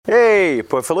Hey,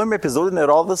 po e fillojmë episodin e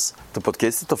radhës të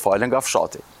podcastit të FALA nga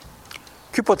FSHATI.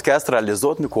 Ky podcast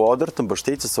realizohet në kuadër të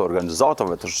mbështetjes së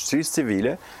organizatave të shoqërisë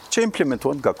civile që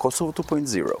implementohen nga Kosovo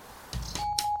 2.0.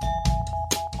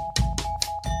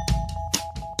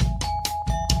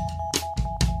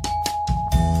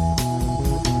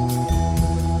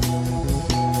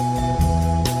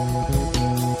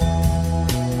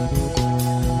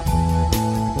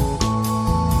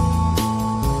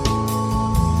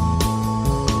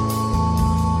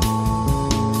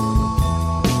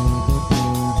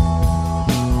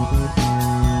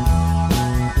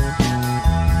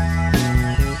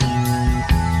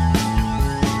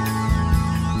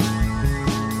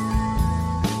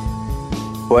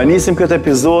 Po e nisim këtë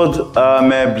epizod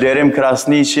me Blerim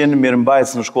Krasniqin,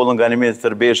 mirëmbajtës në shkollën Ganimete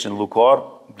Tërbeshi në Llukar.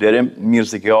 Blerim, mirë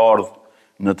se ke ardhur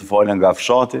në të FALA nga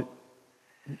FSHATI.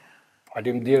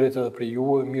 Faleminderit edhe për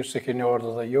ju, mirë se keni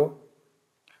ardhur edhe ju.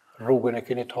 Rrugën e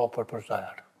keni të hapur për çdo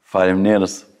herë.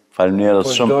 Faleminderit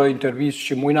shumë. Po çdo intervistë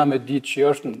që mujna me ditë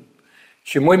që është,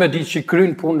 që muj me ditë që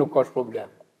kryen punë nuk ka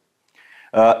problem.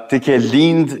 Ti ke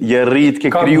lind, je rrit, ke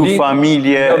kriju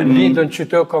familje... Kam lindën që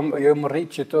të, jam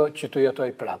rrit që të jetoj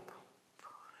prapë.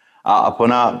 Apo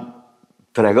na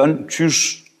tregon qysh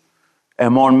e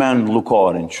morën mend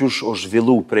Llukarin, qysh o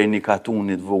zhvillu prej një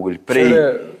katunit vogël,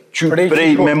 prej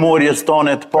memorjes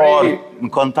tone të parë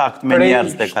në kontakt me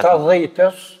njerëz të katun. Prej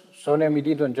 70-ës, sonë jam i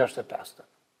ditën 65.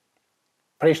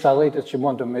 Prej 70-ës që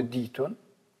mundëm me ditën,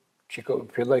 që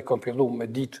kom fillu me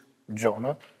ditë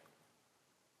gjonët,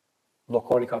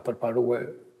 Llukari ka përparue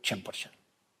 100%.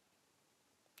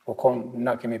 Po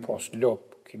na kemi pas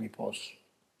lop, kemi pas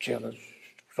qedhës,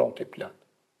 rati plat.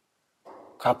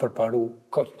 Ka përparu,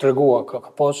 tregua,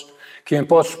 kemi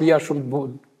pas shtëpia shumë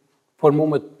për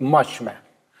mumet maqme.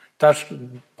 Tash,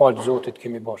 palë Zotit,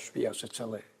 kemi pas shtëpia se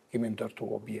cële, kemi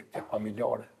ndërtu objekte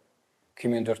familjare,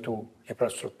 kemi ndërtu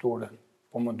infrastrukturën,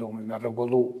 po mundohemi me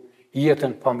rregullu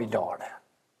jetën familjare.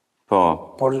 Po.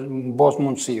 Por në bazë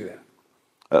mundësive.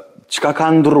 Çka ka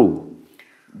ndru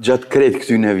gjatë krejt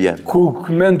këtyne vjetë? Ku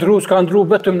me ndru, s'ka ndru,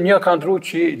 vetëm një ka ndru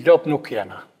që lop nuk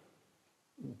jena.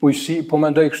 Bujësi, po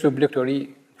mendoj kështu blegtori,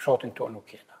 fshatin tonë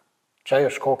nuk jena. Qaj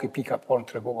është kaki pika parë në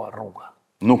tregova rruga.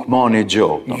 Nuk mani gjo?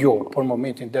 Jo, për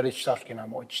momentin deri qëtash kena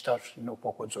mojt, qëtash nuk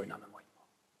po kodzojna me mojt.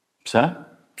 Pse?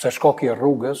 Pse shkaki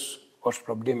rrugës është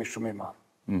problemi shumë i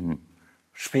madh.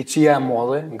 Shpejtësia e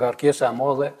madhe, ngarkesa e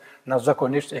madhe, na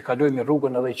zakonisht e kalojmë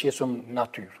rrugën edhe i qesëm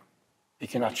natyrë. I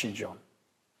kena qitë gjonë,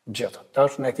 gjithë.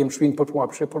 Tash ne kemë shpinë për puna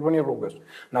për një rrugës.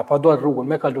 Na pa dojë rrugën,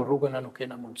 me kalu rrugën, na nuk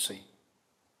kena mundësi.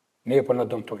 Ne për në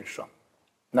dëmtojnë shumë.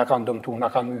 Na kanë dëmtu, na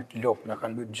kanë mytë lopë, na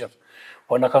kanë mytë gjithë.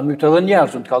 Po na kanë mytë edhe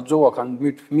njerëzën, të kalëzoha, kanë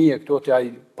mytë fëmije, këto të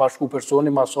aj pashku personi,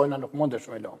 masojna nuk mundesh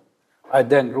me lomë. Aj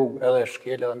den rrugë edhe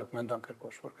shkele dhe nuk me ndonë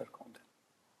kërkosh për kërkonde.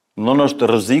 Nën është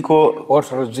rreziku?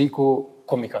 Është rreziku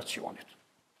komunikacionit.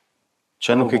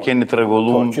 Që nuk e keni të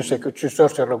rregullum? Qëse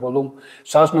është e rregullum,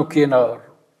 sa as nuk kena,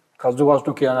 kalëzoha as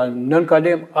nuk kena nën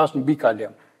kalem, as në bi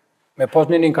kalem. Me pas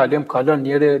një kalem, kalon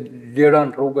njëre, liran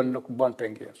rrugën nuk bën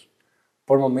pengesë.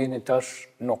 Por momentin tash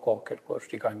nuk ka kërkosh,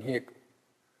 i kanë hjek.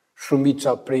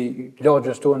 Shumica prej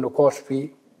lagjës tonë nuk ka shtëpi,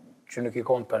 që nuk i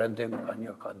kanë perëndim ka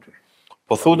një, ka dy.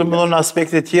 Po thutë me në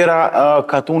aspekte tjera,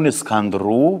 katuni s'ka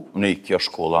ndru, në kjo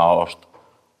shkolla është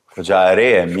përgja e re,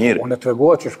 e mirë. Unë e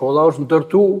tregova që shkolla është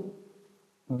ndërtu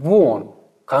vonë,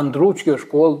 ka ndru që kjo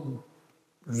shkollë,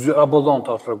 abollon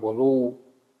të është regullu,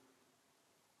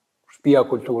 shtëpia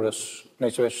kulturës,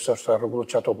 nëse që është regullu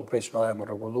që ato përpresme dhe më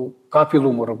regullu, ka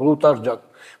fillu më regullu, tash gjak.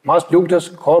 Mas luktës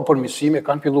ka përmisime,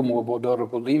 kanë fillu më bëdo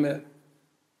regullime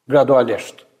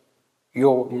gradualisht,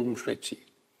 jo më shpejtësi,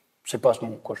 se pas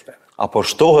më kushtet. Apo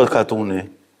shtohet katuni?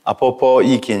 Apo po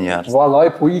ikin njerës?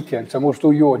 Valaj po ikin, se më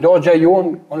shtu jo. Lagja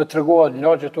jonë, unë e tregova,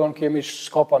 lagja tonë kemi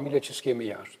s'ka familje që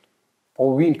s'kemi jashtë. Po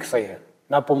vinë këthejnë.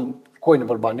 Na po kojnë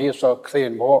për banesa,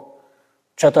 këthejnë mo,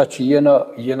 qëta që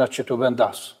jena që të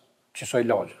vendas, që soj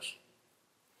lagjës.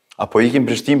 Apo ikin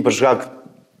Prishtinë për shkak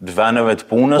të veneve të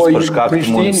punës, për shkak të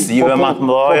mundësive ma të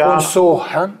mdoja? Po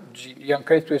punësohen, janë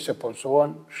krejtu e se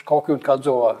punësohen, shkaku të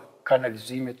kalzoha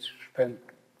kanalizimit,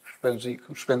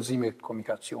 shpenzimit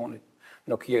komunikacionit,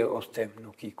 nuk je ostem,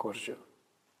 nuk i kërgjë.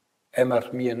 E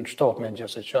mërë mje në 7 me në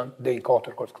gjëse qënë, dhe i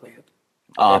 4 kërë të klejet.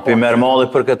 Për merë malli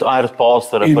për këtë ajrët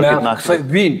pasër e për këtë natyrë?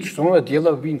 Vinë, që të më dhe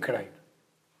djela vinë krejt.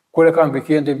 Kër e kanë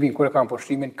vikendin vinë, kër e kanë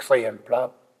poshtimin, këthejen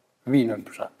prapë, vinë në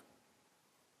përshat.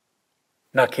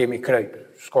 Na kemi krejt,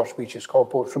 s'ka shpiqi, s'ka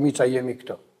po, shumica jemi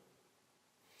këto.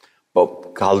 Po,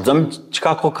 kaldëm,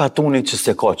 qka ko katuni që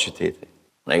se ka qyteti?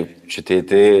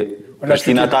 Qyteti,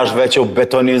 Prishtina tash veç u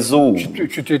betonizu,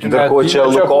 ndërkohë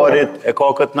që Llukarit e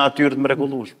ka këtë natyrë të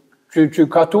mrekullueshme. Që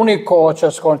katuni ka që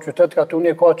s'ka në qytet,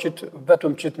 katuni ka që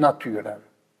vetëm që të natyren,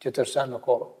 që tërsen nuk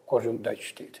ka shumë ndaj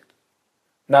qytetit.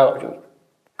 Na,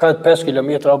 ka 5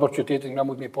 kilometra abër qytetit, nga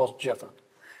mund një pas gjithat.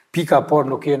 Pika por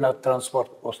nuk e në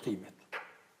transport postimit.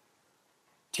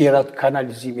 Tjerat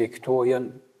kanalizimi e këto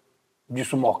janë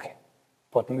gjysumake.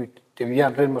 Po të mytë, të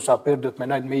vjen rrinë mësapër, dhe të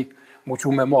menajt me ikë mu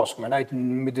që me maskë, menajt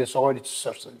në midesarit që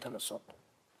sërse interesant.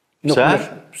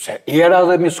 Se era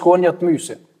dhe miskonja të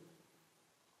mysin.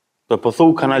 Të pëthu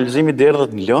kanalizimi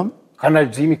derdhët në lëmë?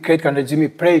 Kanalizimi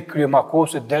prej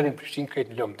Kryemakosë deri në Prishtinë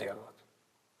krejt në lëmë derdhët.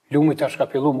 Lumi të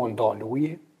shkapillu më ndalë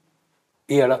uje,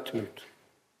 era të mytë.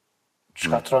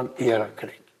 Shkatron era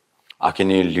krejt. A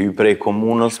keni ly prej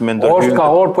komunës me ndërhyrje? Është ka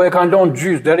orë, po e kanë lonë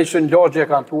gjysë, deri që në lagje e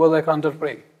kanë tua dhe e kanë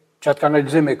ndërprej. Që atë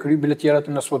kanalizim e kry, bile tjerat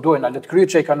në svodojnë, ale të kry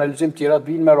që i kanalizim tjerat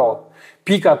vinë me radhë.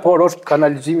 Pika por është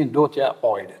kanalizimin ndotja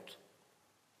ajrit.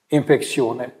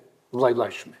 Infekcione,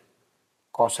 vlajlajshme.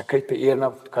 Ka se krejt për erë në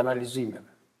kanalizimeve.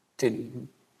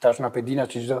 Tash në pedina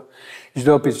që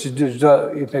gjdo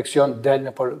infekcion del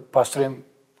në për pastrim,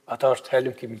 ata është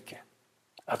helim kimike.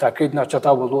 Ata krejt në që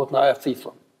ata vëllot në e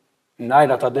thithon.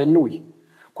 Najrë ata del në ujë.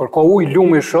 Kër ka ujë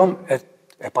lume shumë,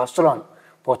 e pastron.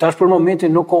 Po tash për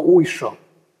momentin nuk ka ujë shumë.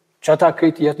 Që ata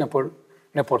krejt jetë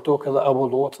në portokë dhe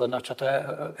avullot dhe në që ata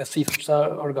e thithë sa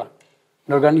organ.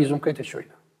 Në organizm krejt e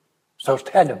qojnë. Sa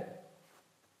është helëm.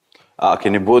 A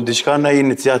keni bo diçka në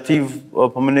iniciativë,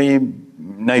 apo më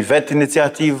në vetë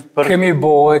iniciativë për...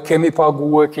 Kemi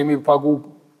pagu,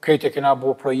 krejt e kena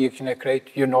bo projektin e krejt,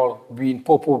 jënor, vinë,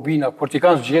 po vinë, kur t'i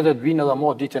kanë zgjedhet vinë edhe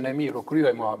ma ditën e mirë, o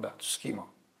kryoj ma abet, s'kima.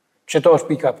 Qëta është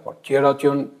pika për, tjerat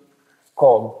jënë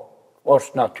ka,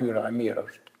 është natyra e mirë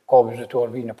është, ka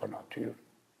vizitor vinë për natyrë.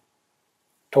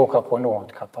 Toka punohet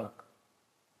ka pak,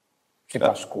 si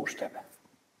pas kushteve.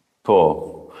 Po,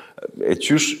 e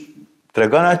qysh,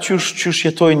 tregon a qysh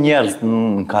jetoj njerëz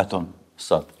në katon,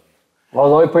 sot?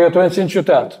 Vallaj, po jetojnë si në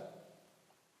qytet.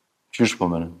 Qysh po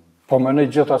mënë? Po më në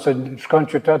gjitha, se shkon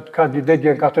qytet, ka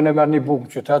didegje në katën e merë një bukë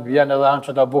në qytet, vjen edhe anë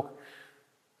që da bukë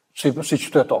si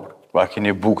qytetarë. Pa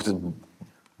keni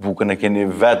bukën e keni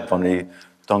vetë, po një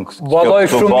tonë Valoj,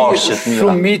 këto bashkët mira.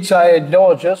 Shumica e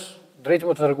lagjes, drejtë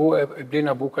më të tërgu e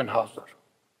blina bukën hazër.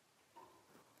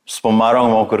 S'po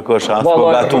marron më kërkosh anë, s'po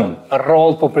gatun.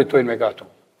 Rallë po pritojnë me gatun.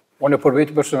 Unë e për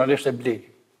vetë personalisht e blej.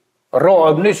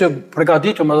 Rallë, nëse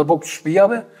pregaditëm edhe bukë të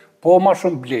shpijave, po ma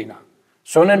shumë blejna.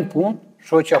 Sonë në punë,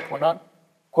 shoqja punan,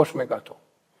 kosh me gato.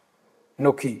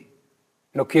 Nuk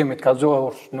kemi të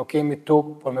kazohë, nuk kemi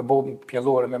tokë, por me bo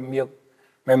pjellore, me mjellë,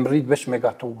 me mrit veç me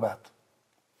gato vetë.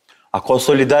 A ka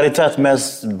solidaritet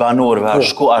mes banorëve,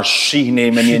 a shihni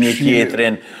me një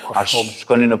tjetrin, a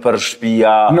shkoni në për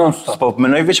shtëpia, s'po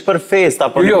menoj veç për festa,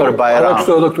 apo në për bajram?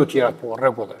 Jo, edhe këtu tjera, po,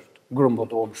 regullisht.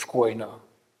 Grumbullon, shkojnë,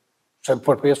 se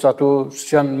për pjesa ato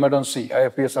s'janë më rëndësi, ajo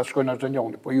pjesa shkojnë ashtë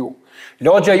njoni, po ju.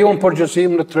 Lagja ju në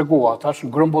përgjësim në tregua, tash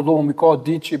grumbullon, mi ka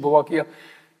ditë që i bëvakia,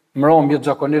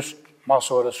 mramjet zakonisht, mas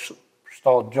orës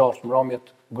 7-6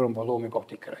 mramjet, grumbullon, mi ka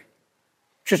t'i krej.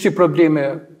 Që si probleme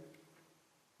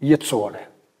jetësore.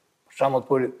 Shamot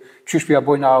për qysh pja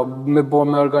bojna me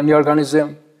një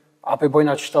organizim, apo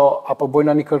bojna qëta, apo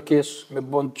bojna një kërkes, me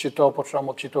bojna qëta, për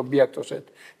shamot qëta objekt, ose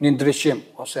një ndryshim,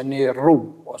 ose një rrugë,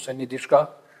 ose një dishka,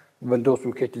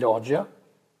 vendosëm këtë lagja,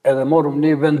 edhe morëm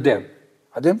një vendim.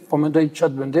 Adim, po mendoj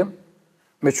qëtë vendim,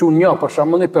 me qunë një për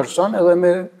shamot një person, edhe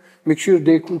me këshirë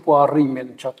dhe i ku po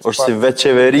arrimin. Është si vetë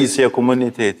qeverisja e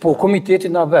komunitetit. Po, komunitetit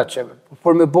na vetë qeverisja,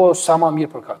 por me bo sa ma mirë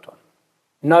për katon.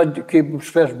 Na kemë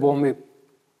shpesh bomi,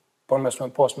 por mes me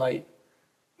pas na i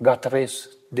gatëres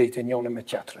dhe i të njone me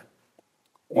tjetërin.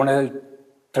 Unë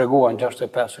tregua në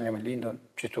 65 një me lindën,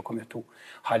 që të kometu,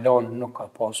 halon nuk ka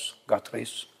pas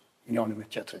gatëres njone me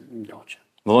tjetërin në lagje.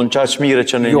 Më dhonë qaqë mire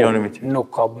që në njone me tjetërin? Nuk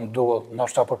ka ndodhë,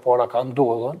 nështë ta për para ka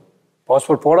ndodhën, pas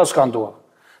për para s'ka ndodhë.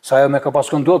 Sa jo me ka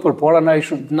pas këndodhë për para,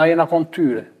 na jena konë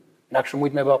tyre, na kështë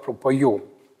mujtë me vapru, po jo,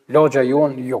 lagja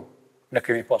jonë, jo, ne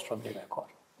kemi pas probleme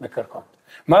me kërkan.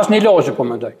 Mas një lagje po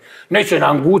mendoj. Ne që në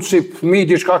angutë si fëmi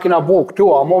diçka kina bo këtu,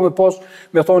 a mo me pas,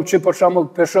 me thonë që për shamë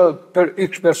për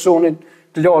x personin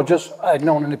të lagjes, a e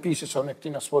nënën e pisi, sa në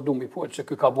këtina s'po du mi folë, se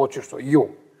këj ka bo qështu. Jo,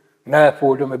 ne e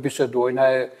folë, me bisedoj, ne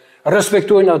e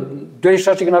respektojnë, dhe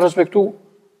ishta që këna respektu,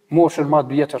 moshën ma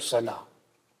vjetër se na.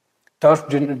 Ta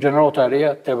është generata e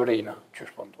reja të vrejna, që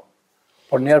është pëndo.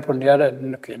 Por njerë për njerë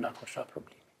në kena kërsa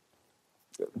problemi.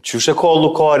 Qështë e ka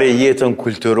Llukari jetën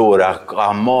kulturore, a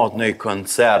matë në i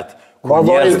koncert, ku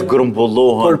njerës të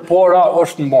grumbullohen? Për para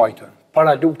është në majtën.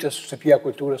 Para luftës se pia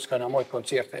kulturës ka në majtë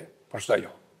koncerte për shdo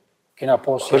javë.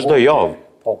 Për shdo javë?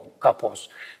 Po, ka pas.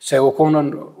 Se o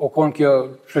konë kjo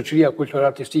shëqëria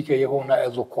kulturartistike e hona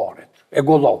e Llukarit, e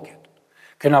Gollakit.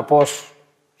 Kena pas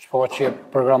shfaqje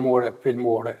programore,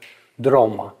 filmore,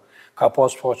 drama, ka pas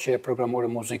shfaqje programore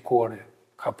muzikore,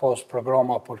 ka pas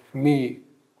programa për fëmijë,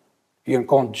 jënë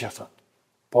konë gjithat.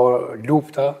 Por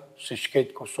lufta, si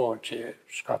shketë Kosovë që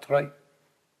shkatraj,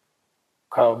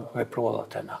 ka veprodha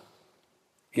të na.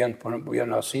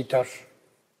 Janë asitash,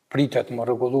 pritet më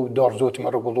rregullu, dorë zoti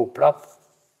më rregullu prap,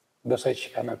 besoj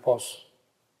që ka me pas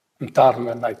në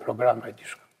tarme ndaj program ndaj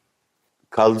diçka.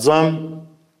 Kallëzëm,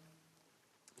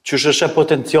 qysh është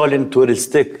potencialin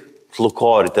turistik të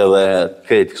Llukarit edhe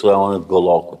krejt kësaj anët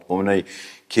Gollakut. Po mënej,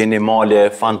 keni male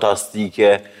fantastike,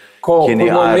 keni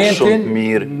ajër shumë të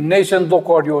mirë. Nëse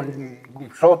ndokor jo në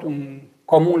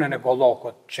komunën e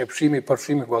Gollakut, që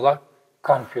përfshimi Gollak,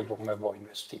 kanë fillu me bo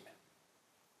investime.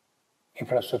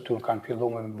 Infrastrukturë kanë fillu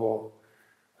me bo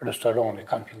restorane,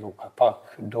 kanë fillu ka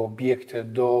pak, do objekte,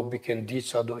 do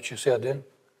bikendica, do që se adin,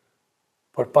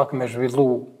 për pak me zhvillu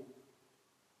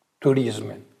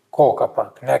turizmin. Ka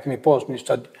pak. Ne kemi pas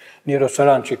një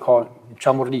restoran që ka në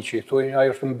Qamurliqi,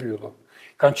 ajo është mbyllur.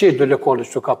 Kanë qenë do lokale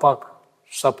që ka pak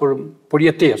sa për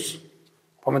jetes,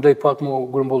 po mendoj pak mu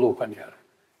grumbullu ka njerë.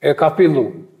 E ka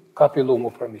fillu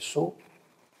mu përmisu,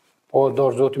 po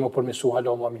dorë zoti mu përmisu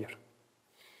halo ma mirë.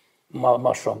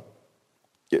 Ma shumë.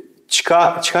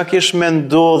 Qka kish me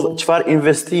ndodh, qfar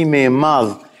investime e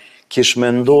madh kish me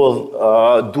ndodh,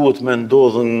 duhet me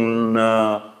ndodh në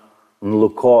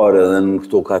Llukar edhe në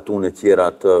këto katune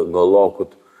tjera të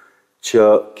Gollakut, që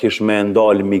kish me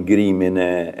ndalë migrimin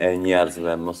e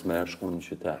njerëzve mos me shku në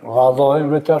qytet? Vallaj,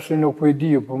 tash nuk po i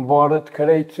di, po mbaret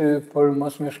krejt për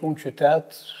mos me shku në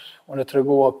qytet, unë e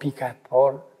tregova pika e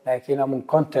parë, ne e kena mund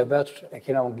kënd të vetë, e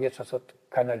kena mund gjetë sot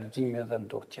kanalizimi dhe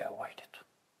ndotja e vajtit.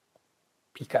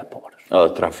 Pika e parë.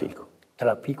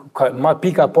 Trafiku. Ma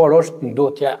pika e parë është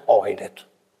ndotja e ajrit.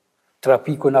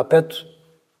 Trafiku në petë,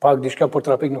 pak diçka për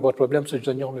trafik nuk është problem, se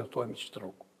çdo njëri udhtojmë që të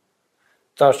rrugë.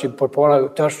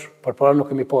 Tash përpara nuk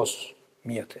kemi pas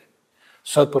mjete.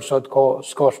 Sot për sot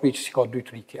s'ka shtëpi që si ka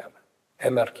 2-3 tjeve.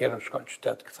 E merr kjerën shkon në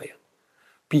qytet kthehen.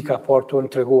 Pika e parë tonë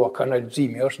tregova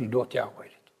kanalizimi është ndotja e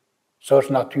ajrit. Së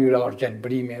është natyra, është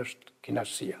gjelbrimi, është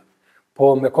kënaqësia.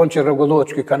 Po me konë që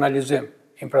rregullohet ky kanalizim,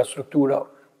 infrastruktura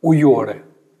ujore,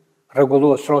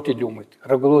 rregullohet shrati i lumit,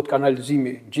 rregullohet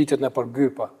kanalizimi, ngjitet në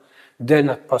përgypa,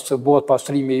 denat bëhet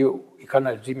pastrimi i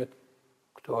kanalizimit,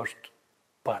 këto është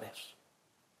pares.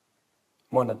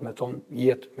 Mondet me tonë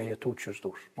me jetu që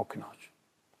shdush, më kënaq.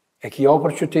 E ki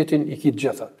për qytetin, i ki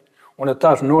gjithat. Unë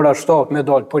tash në ora 7 me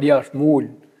dalë për jashtë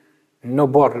mull, në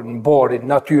barin,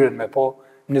 natyren me po,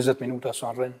 20 minuta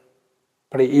sa rrën,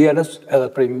 prej erës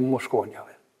edhe prej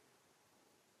moshkonjave.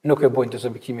 Nuk e bojnë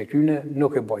dezinfektime kryne,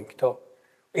 nuk e bojnë këto.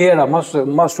 Era mas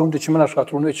shumë të që më në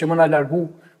shkatrunve, që më në largu,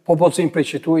 popullsin prej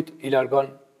qëtujt i largon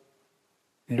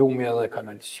lumi edhe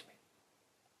kanalizimi.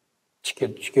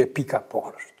 Që ke pika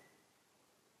parë është.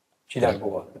 Që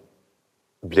largohet.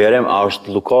 Blerim, a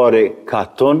është Llukari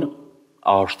katon,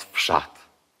 a është fshat?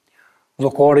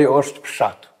 Llukari është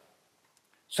fshat.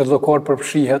 Se Llukar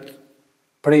përfshihet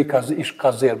prej ish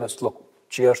kazermes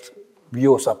që është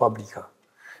vjosa fabrika.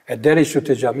 E deri që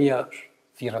të gjamia është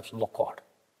thirrat Llukar.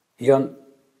 Janë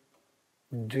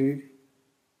 2,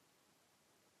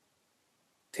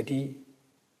 3,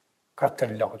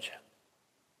 4 lagje.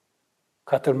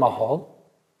 4 mahall,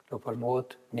 këto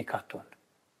përmohet një katon.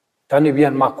 Tani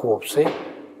vjen ma kopse,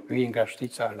 vjen nga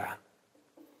Shtica e Lanë.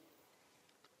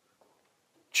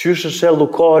 Qysh është e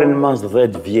Llukarin mas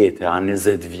 10 vjetë, a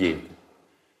 20 vjetë?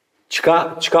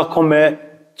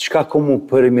 Qka ko mu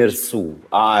përmirësu?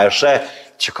 A është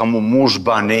që ka mu mush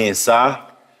banesa?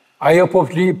 Ajo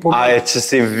A e që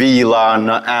si vila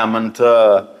në emën të...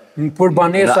 Për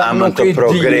banesa nuk e di,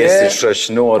 progresi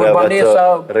shoqëror edhe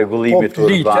të rregullimit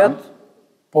urban.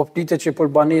 Po flitet që për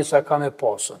banesa ka me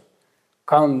pasën.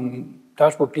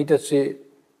 Tash po flitet si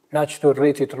na qëto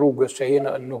rrethit rrugës që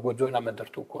jena nuk guxojna me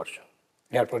ndërtu korçë.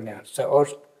 Njerë për njerë, se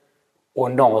është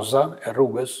onaza e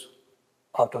rrugës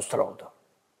autostrada.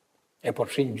 E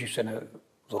përfshin gjysën e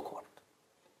Llukarit.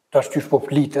 Tash qysh po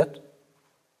flitet,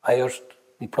 ajo është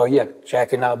një projekt që e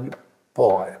kena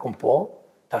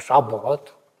tash a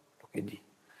bëhet, nuk e di.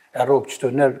 E rrugë që të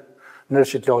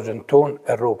nërshit lagjën tonë,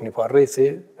 e rrugë një parrethi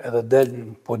edhe del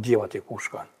në podjevat e ku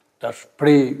shkan. Tash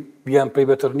vjen prej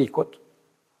Vetërnikut,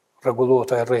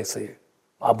 rregullohet e rrethi.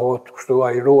 A bëhet kështu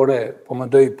ajrore, po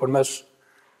mendoj përmes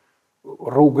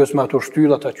rrugës me ato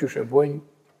shtyllat aty që e bojnë.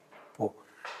 Po.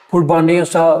 Për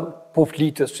banesa, po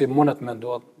flitet si mundet me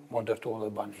ndërtu edhe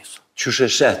banesa. Qysh e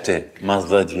shet ti, mas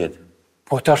 10 vjetë?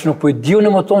 Po tash nuk po i diu në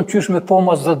më tonë qysh me po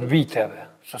mas 10 viteve.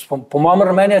 Po ma më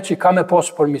rmenja që ka me pas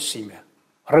përmisime.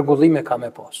 Rregullime ka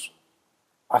me pas.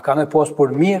 A ka me pas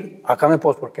për mirë, a ka me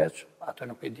pas për keq? atë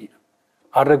nuk e dina.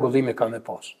 A rregullime ka me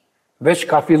pas. Veç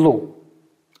ka fillu.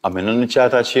 A menoni që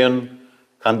ata që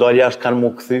kanë dalë jashtë kanë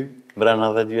mu kthy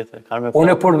brenda 10 vjetë? Kanë me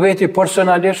Unë për veti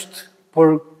personalisht,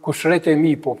 për kushret e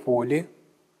mi po foli,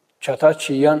 që ata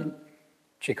që janë,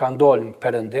 që kanë dalë në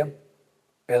perëndim,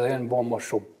 edhe janë bo më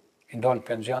shumë. I ndalë në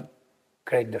penzion,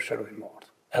 krejt dëshirojnë më ardhë.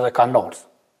 Edhe kanë ardhë.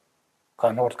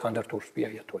 Kanë ardhë, kanë ndërtu shtëpia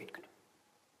jetuarit këtu.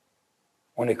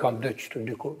 Unë i kam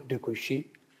dy kujshi,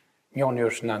 njëni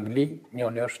është në Angli,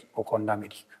 njëni është po konë në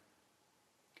Amerikë.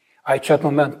 A i qëtë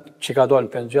moment që ka dalë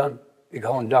në penzion, i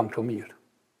ka honë lamë të mirë.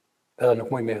 Edhe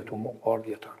nuk muj me jetu mu,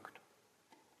 ardhë jetan këtu.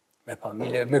 Me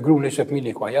familje, me gru në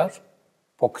familje ka jashtë,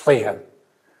 po kthehen.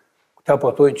 Këta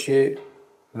po tojnë që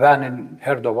venin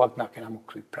herë do vakë na kena më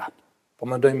këthy prapë. Po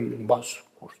më ndojmë në basë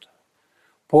kushtë.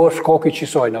 Po shkoki që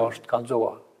sojnë është, kanë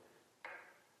zoa,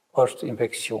 është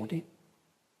infekcioni,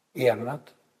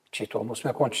 ernat, qito, mos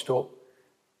me konë qito,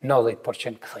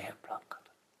 90% këthehen prapë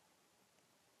këtë.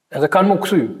 Edhe kanë më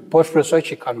këthy, po shpresoj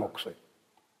që kanë më këthy.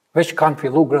 Veç kanë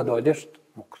fillu gradualisht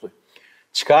më këthy.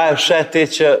 Qka e fsheti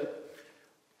që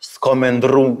ka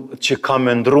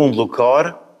me ndru në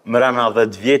Llukar, mrena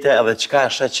 10 vjetë, edhe qka e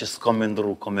fshet që s'ka me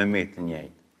ndru, ka me metë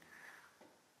njëjtë?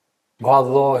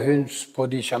 Vallohin, s'po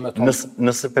di që me tonë.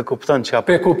 Nëse pe kupton që ka...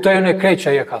 Pe kuptojnë e krejt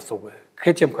që e ka thuve.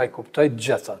 Krejt jem ka i kuptoj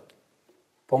gjithat.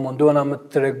 Po mundohna me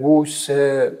të regu se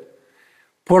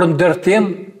për ndërtim,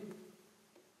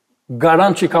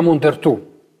 garant që ka mund ndërtu.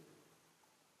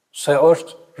 Se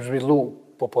është zhvillu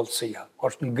popullësia,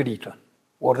 është ngritën.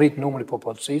 U rrit numri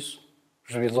popullësisë,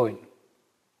 zhvillojnë.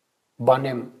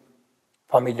 Banim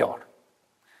familjar.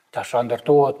 Tasha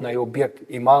ndërtohet në objekt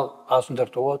i madh, as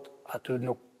ndërtohet, aty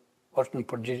nuk është në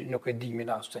përgjigje, nuk e dimin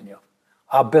as të një.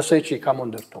 A besoj që i ka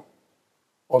mund ndërtu.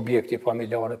 Objekti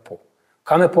familjare po.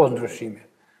 Ka me pos ndryshime.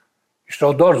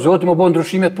 Shtaudar Zoti më bo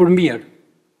ndryshimet për mirë,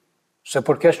 se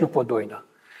për kesh nuk po dojna.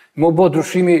 Më bo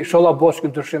ndryshimi, shola bosh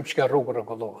këtë ndryshim që ka rrugë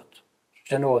rregullohet.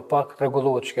 Qenohet pak,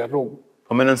 rregullohet që ka rrugë.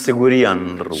 Po menën siguria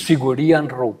në rrugë. Siguria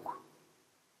në rrugë.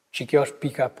 Që kjo është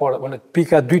pika e parë,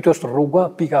 pika e dytë është rruga,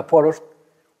 pika e parë është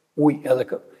ujë edhe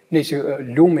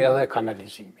lumi edhe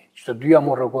kanalizimi. Që të dyja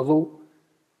mu rregullu,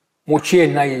 mu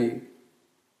qenë nëj,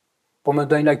 po me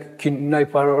dojnë nëj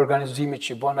par organizimi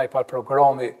që bën nëj par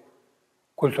programi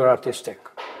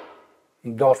kultur-artistik.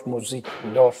 Ndash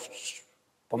muzikë, ndash,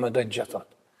 po me dojnë gjithat.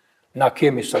 Na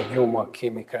kemi sa gjuma,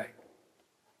 kemi krejt.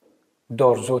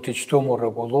 Ndash Zoti që tu mu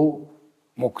rregullu,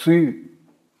 mu kthy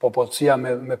popullësia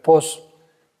me pos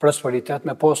prosperitet,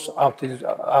 me pos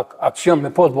aksion,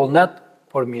 me pos vullnet,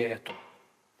 për mi jetu.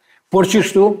 Por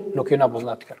qështu, nuk jena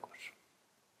vullnet kërkosh.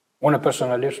 Unë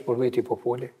personalisht, për veti po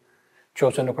foli, që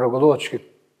ose nuk rregullohet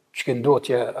që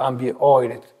këndotje ambi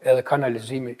ajrit edhe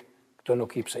kanalizimi, këto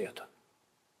nuk i pse jetën.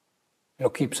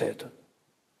 Nuk i pse jetën.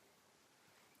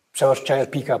 Pse është qaj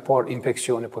pika por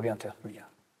infekcione, po vjen të jetë.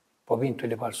 Po vinë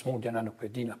të levar smundja, na nuk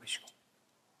për dina për shko.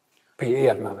 Për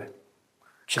ernave.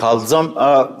 Kallëzëm,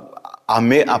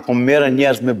 apo merë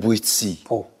njerëz me bujqësi?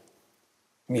 Po,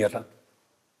 mirën.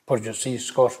 Përgjësi,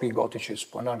 s'ka shpi gati që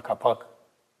s'ponan ka pak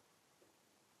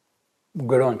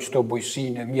gërën që të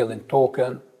bujësin e mjellin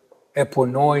token, e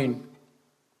punojnë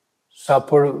sa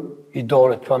për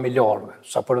idaret familjarve,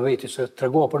 sa për veti, se të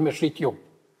regoha për me shrit ju.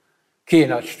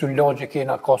 Kena, që të lagje,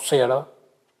 kena ka sera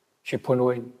që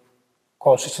punojnë,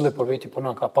 ka si cile për veti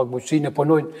punon, ka pak bujësin e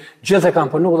punojnë, gjithë e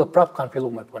kanë punu dhe prapë kanë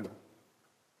fillu me punu.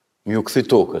 Mi u këthi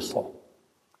tokës? Po.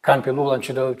 Kanë fillu dhe në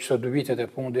që të 2 vitet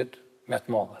e fundit me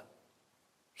të madhe.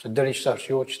 Se deri qëtash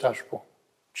jo, qëtash po.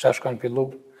 Qëtash kanë fillu,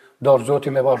 darë Zoti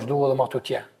me vazhdu edhe ma të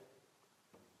tje.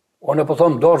 Unë e po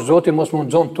thomë, darë Zoti mos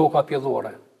mund zonë toka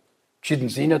pjellore. Qitë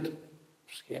nëzinet,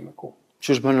 s'keme ku.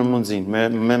 Qështë më në mundëzin?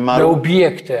 Me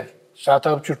objekte, se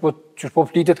ata qështë po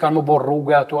flitit kanë më bo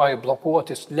rrugë ato a i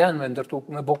blokohet, i s'lenë me ndërtu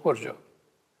me bo kërgjë.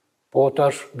 Po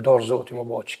tash, darë Zoti më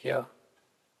bo që kja.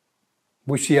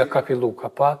 Bujësia ka fillu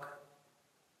ka pak,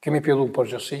 kemi fillu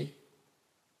përgjësi,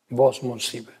 bos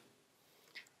mundësive.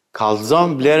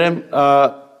 Kallëzëm, Blerim,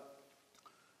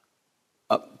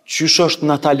 qysh është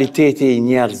nataliteti i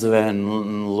njerëzve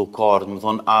në Llukar? Më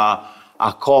thonë,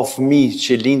 a ka fëmijë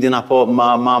që lindin apo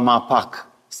ma pak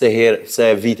se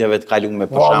viteve të kalume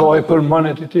për shembull? Vallaj, për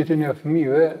nataliteti e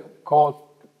fëmijëve ka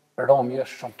ramje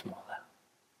shumë të madhe.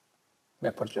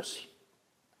 Me përgjësi.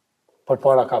 Për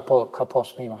para ka pas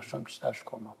fëmijë ma shumë, që ta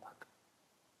shko ma pak.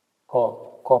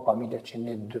 Ka familje që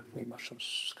 1-2 fëmijë ma shumë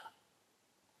s'ka.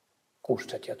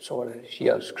 Kushtet jetësore,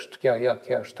 kja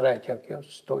është tretja, kja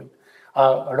stojnë. A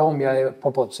ramja e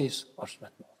popullësisë është me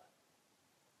të madhe.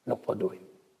 Nuk po dojnë.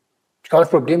 Qka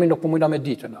është problemi, nuk po mujna me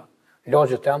ditën.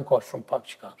 Lagjet e jam ka shumë pak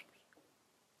që ka.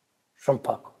 Shumë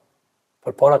pak.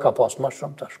 Për para ka pas ma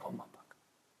shumë, ta shko ma pak.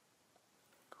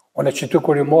 Unë që ty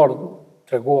kur i marrë,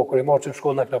 tregova kur i marrë që në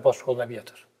shkollën e kena pas shkollën e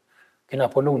vjetër. Kena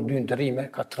punu në 2 ndërrime,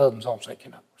 ka 30 nxënësa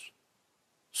kena pas.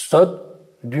 Sot,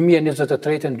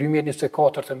 2023,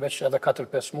 2024 veç edhe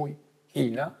 4-5 muaj,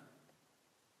 hina,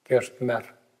 kjo është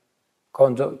merë. Ka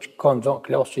nxënë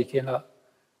klasë që i kena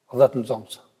 10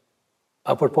 nxënësa. A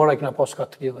përpara i kena pas ka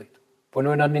 30.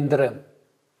 Punojna një ndërrim.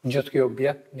 Në gjithë kjo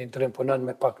objekt, një ndërrim punojnë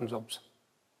me pak nxënësa.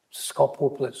 S'ka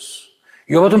popullet.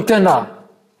 Jo vetëm të na,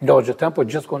 lagjet tem, po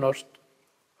gjithë kënë është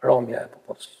ramja e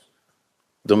popullës.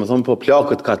 Do me thonë po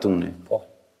plakët katuni? Po.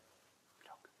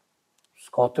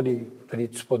 S'ka të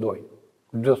rritë s'podojnë.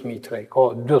 2.003, ka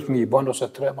 2.000 i banë ose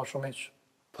 3, ma shumë eqë.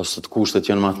 Po së të kushtet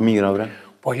janë ma të mira, bre?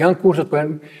 Po janë kushtet,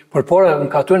 për para në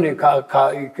katuni e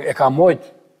ka mojtë,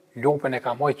 lopën e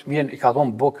ka mojtë mirën, i ka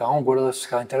dhonë bëk, ka angur edhe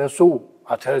s'ka interesu.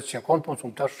 Atëherë që në konë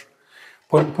punësum tash,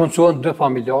 punësuan 2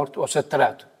 familjarët ose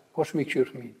 3, ko shmi këqyrë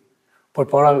fëmijë. Për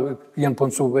para jenë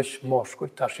punësu veç moshkuj,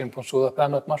 tash jenë punësu dhe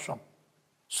penët ma shumë.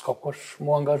 S'ka kosh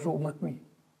mu angazhu me fëmijë.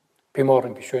 Pi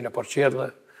marrin pishojnë e për qerdhe.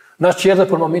 Na qerdhe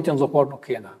për momentin Llukar nuk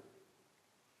kena.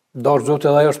 Darë zote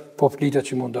edhe ajo është po flitet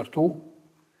që mu ndërtu,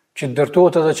 që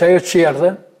ndërtuat edhe që ajo qerdhe,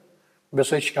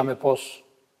 besoj që ka me pas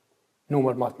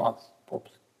numër ma të madhë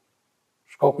popullit.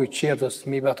 Shkaku i qerdhes të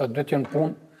mive, ata dhe t'jënë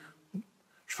punë,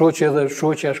 shoqe edhe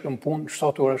shoqe është në punë,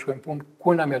 7 orë është në punë, ku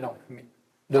na mjelon fëmijë?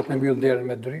 Do të me mbyll derën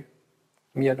me dry,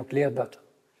 mija nuk lehet atë.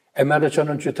 E merre që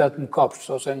në qytet në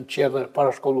Kapsh, ose në qerdhe,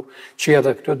 para shkollu,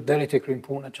 qerdhe këtu, deri të kryjnë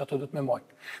punën, që ato do të me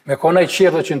majtë. Me kona i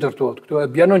qerdhe që ndërtuat, këtu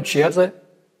e bjenë në qerdhe,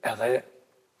 edhe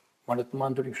më në të më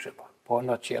ndryshe, po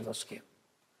në qerdhe s'kem.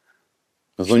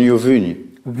 Në thonë ju vyni?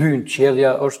 Vynë,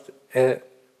 qerdhja është e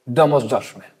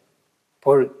domosdoshme,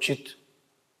 por qitë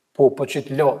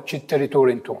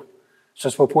teritorin tonë. Se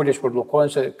s'po poli që për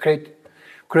Llukarin, se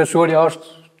kryesorja është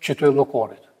qytu e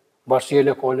Llukarit. Bashkia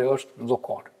lokale është në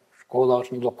Llukar. Shkolla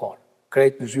është në Llukar.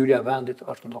 Krejt zyrja vendit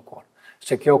është në Llukar.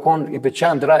 Se kjo konë i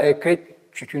beqendra e krejt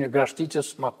qytyn e Grashticës,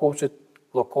 Makosit,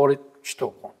 Llukarit, qëto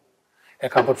konë. E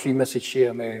ka përfri me si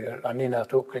qia me anine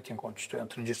ato, krejtin konë qëto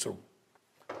janë të regjistru.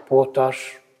 Po tash,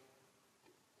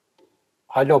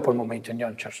 halo për momentin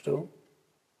janë qështu,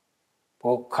 po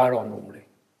karo numri.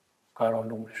 Karo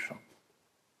numri shumë.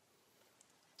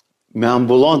 Me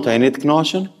ambulanta e një të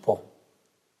knaqen? Po.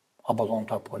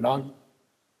 Ambulanta punan,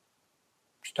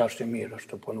 qëta është i mirë,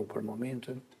 është të punu për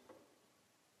momentin.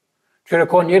 Qëre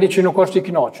ka njeri që nuk është i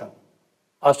knaqen.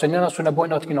 Asë njëna së ne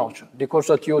bojnë atë knaqen. Dikosh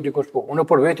atë jo, dikosh po. Unë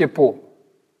për veti po.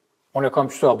 Unë e kam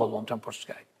qëtu ambulantën për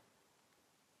skaj.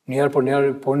 Njerë për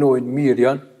njerë punojnë mirë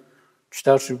janë,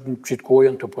 qëta është qitë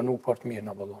kohën të punu për të mirë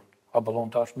në ambulantë.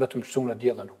 Ambulanta është vetëm qëtu në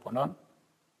djela nuk punan,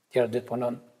 tjerë ditë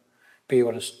punan për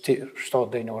orës 7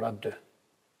 dhe në ora 2.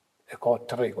 E ka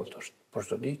 3 regullt është për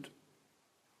çdo ditë.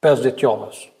 5 ditë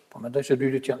javës, po mendoj se 2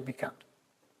 ditë janë vikend.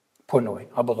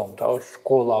 Punojnë, ambulanta është,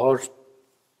 shkolla është,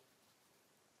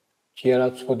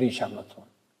 tjerat s'po di që më thonë.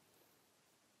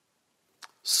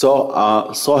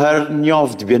 Sa herë një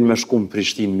javë të bjenë me shku në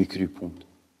Prishtinë mi kry punë?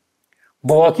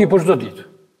 Boha ki për çdo ditë.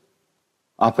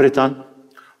 A pritan?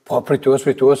 Po pritos,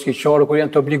 ki qarë kur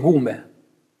janë të obligume.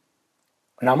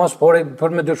 Namaz pare për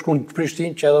me dërshku në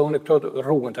Prishtinë që edhe unë këto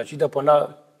rrugën të qita, po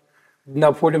na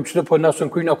folim qëtë, po na së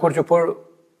në kryjnë akor që për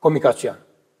komikacion,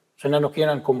 se na nuk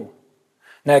jena në komunë.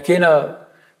 Na e kena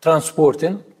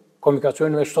transportin,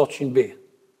 komikacionin me 700 B,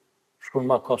 shku në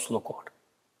ma kasë Llukar.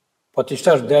 Po të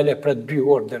ishtash dele pret 2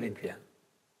 orë dhe rritë vjenë.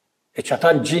 E që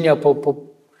ata në gjinja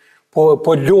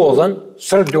po lodhen,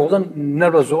 sërë lodhen,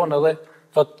 nervozohen edhe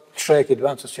të shrejkit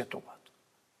vend se sjetohat.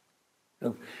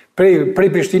 Prej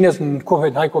Prishtinës në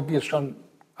kohët hajko bjesë shkanë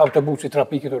autobusi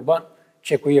trapikit urban,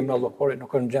 që ku jem në Llukari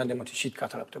nuk është në gjendje më të qitë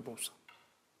 4 autobusa.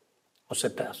 Ose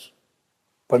 5.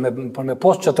 Për me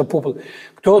posë që të popull.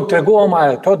 Këto të regoha ma e,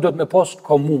 këto do të me posë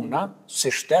komuna, si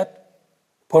shtetë,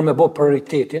 por me bo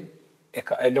prioritetin e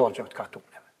lagjëve të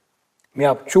katuneve. Me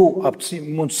apëqu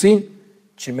mundësin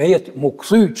që me jetë mu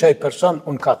këthy qaj person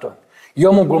unë katun.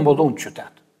 Jo mu grumbullu në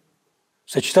qytet.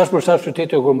 Se qëtash për shtash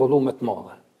qyteti e grumbullu me të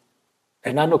madhe. E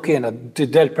na nuk kena, të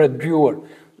delë pret 2 orë,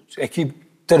 e ki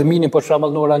terminin për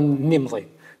shamëll në ora 11.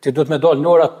 Ti do të me dalë në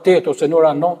ora 8 ose në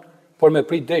ora 9, por me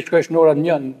prit drejt shkojsh në ora 1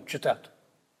 në qytet.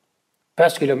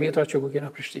 5 kilometra që ku kena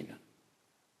Prishtinën.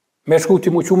 Me shku ti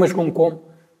muqu me shku në kom,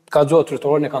 ka zotë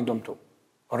tretorën e ka ndëmtu.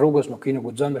 Rrugës nuk i në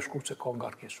gudzën me shku se ka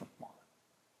ngarkes shumë të madhe.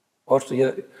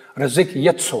 është rrezik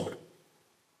jetësor.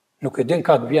 Nuk e din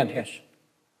ka të vjen heq.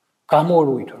 Ka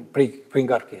morë ujtën për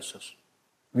ngarkesës.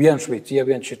 Vjen shpejtësia,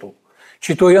 vjen qito.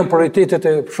 Qito janë prioritetet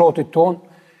e fshatit tonë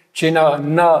që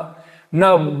na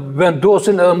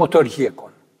vendosin edhe motor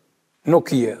hjekon.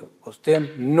 Nuk je postem,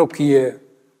 nuk je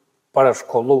para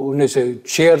shkollu, nëse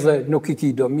qerdhe, nuk i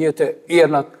ki do mjete,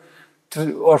 ernat,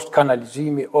 është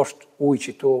kanalizimi, është ujë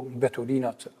qito,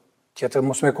 beturinat, tjetër,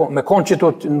 mos me konë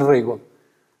qito në regull.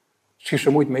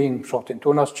 S'kishë mujtë me inë fshatin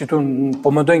tonë, asë qito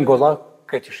po mëndojnë golla,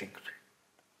 këtë ishin këtë.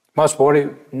 Mas pari,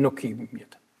 nuk i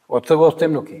mjetë. O të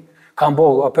vëstem nuk i. Kam bo,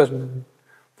 apes,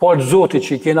 falë Zotit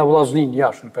që i kena vllaznin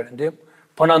jashtë në Perëndim,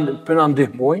 për në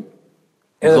ndihmojnë.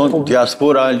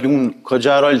 Diaspora lunë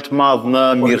këgja rol të madhë në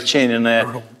mirëqenien e...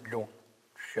 Lunë.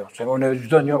 Se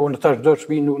unë tash çdo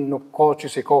shtëpi nuk ka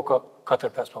që si ka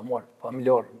 4-5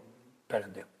 familjar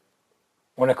Perëndim.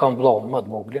 Unë e kam vllau më të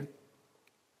voglin,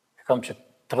 e kam që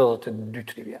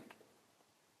 32-3 vjet.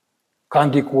 Ka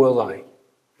ndiku edhe ai,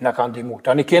 na ka ndihmu.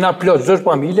 Tani kena plot çdo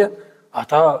familje,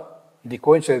 ata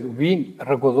ndikojnë se vinë,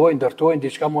 rregullojnë, ndërtojnë,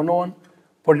 diçka munohen,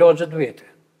 por lagjet vete.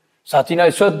 Sa atina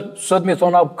sot mi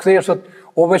thona kthej sot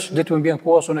o veç ditë më bjen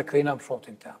kohës unë e kthejna në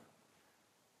fshatin tem.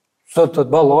 Sot të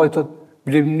ballajtët,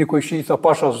 një kujshi tha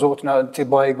pasha Zotin ti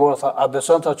bëj gore tha a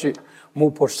beson ta që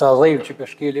mu por sa dhël që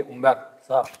peshkeli u merr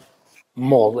tha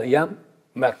mollë jam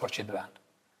merr për çit vend.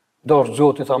 Dorë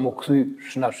Zoti tha mu kthy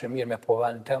shnash mirë me po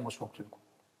vendin tem mos u kthy.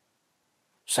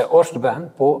 Se është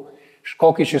vend, po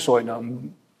shkaki që sojna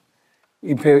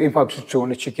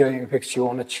infekcione, që kjo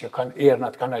infekcione, që kanë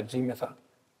ernat, kanë alzime, tha,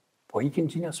 po ikin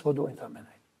gjinja s'po dojnë, tha me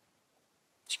nejtë.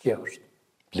 Që kjo është?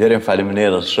 Blerim,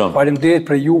 faleminderit shumë. Faleminderit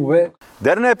për juve.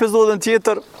 Deri në episodin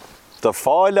tjetër të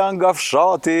Fala nga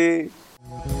fshati.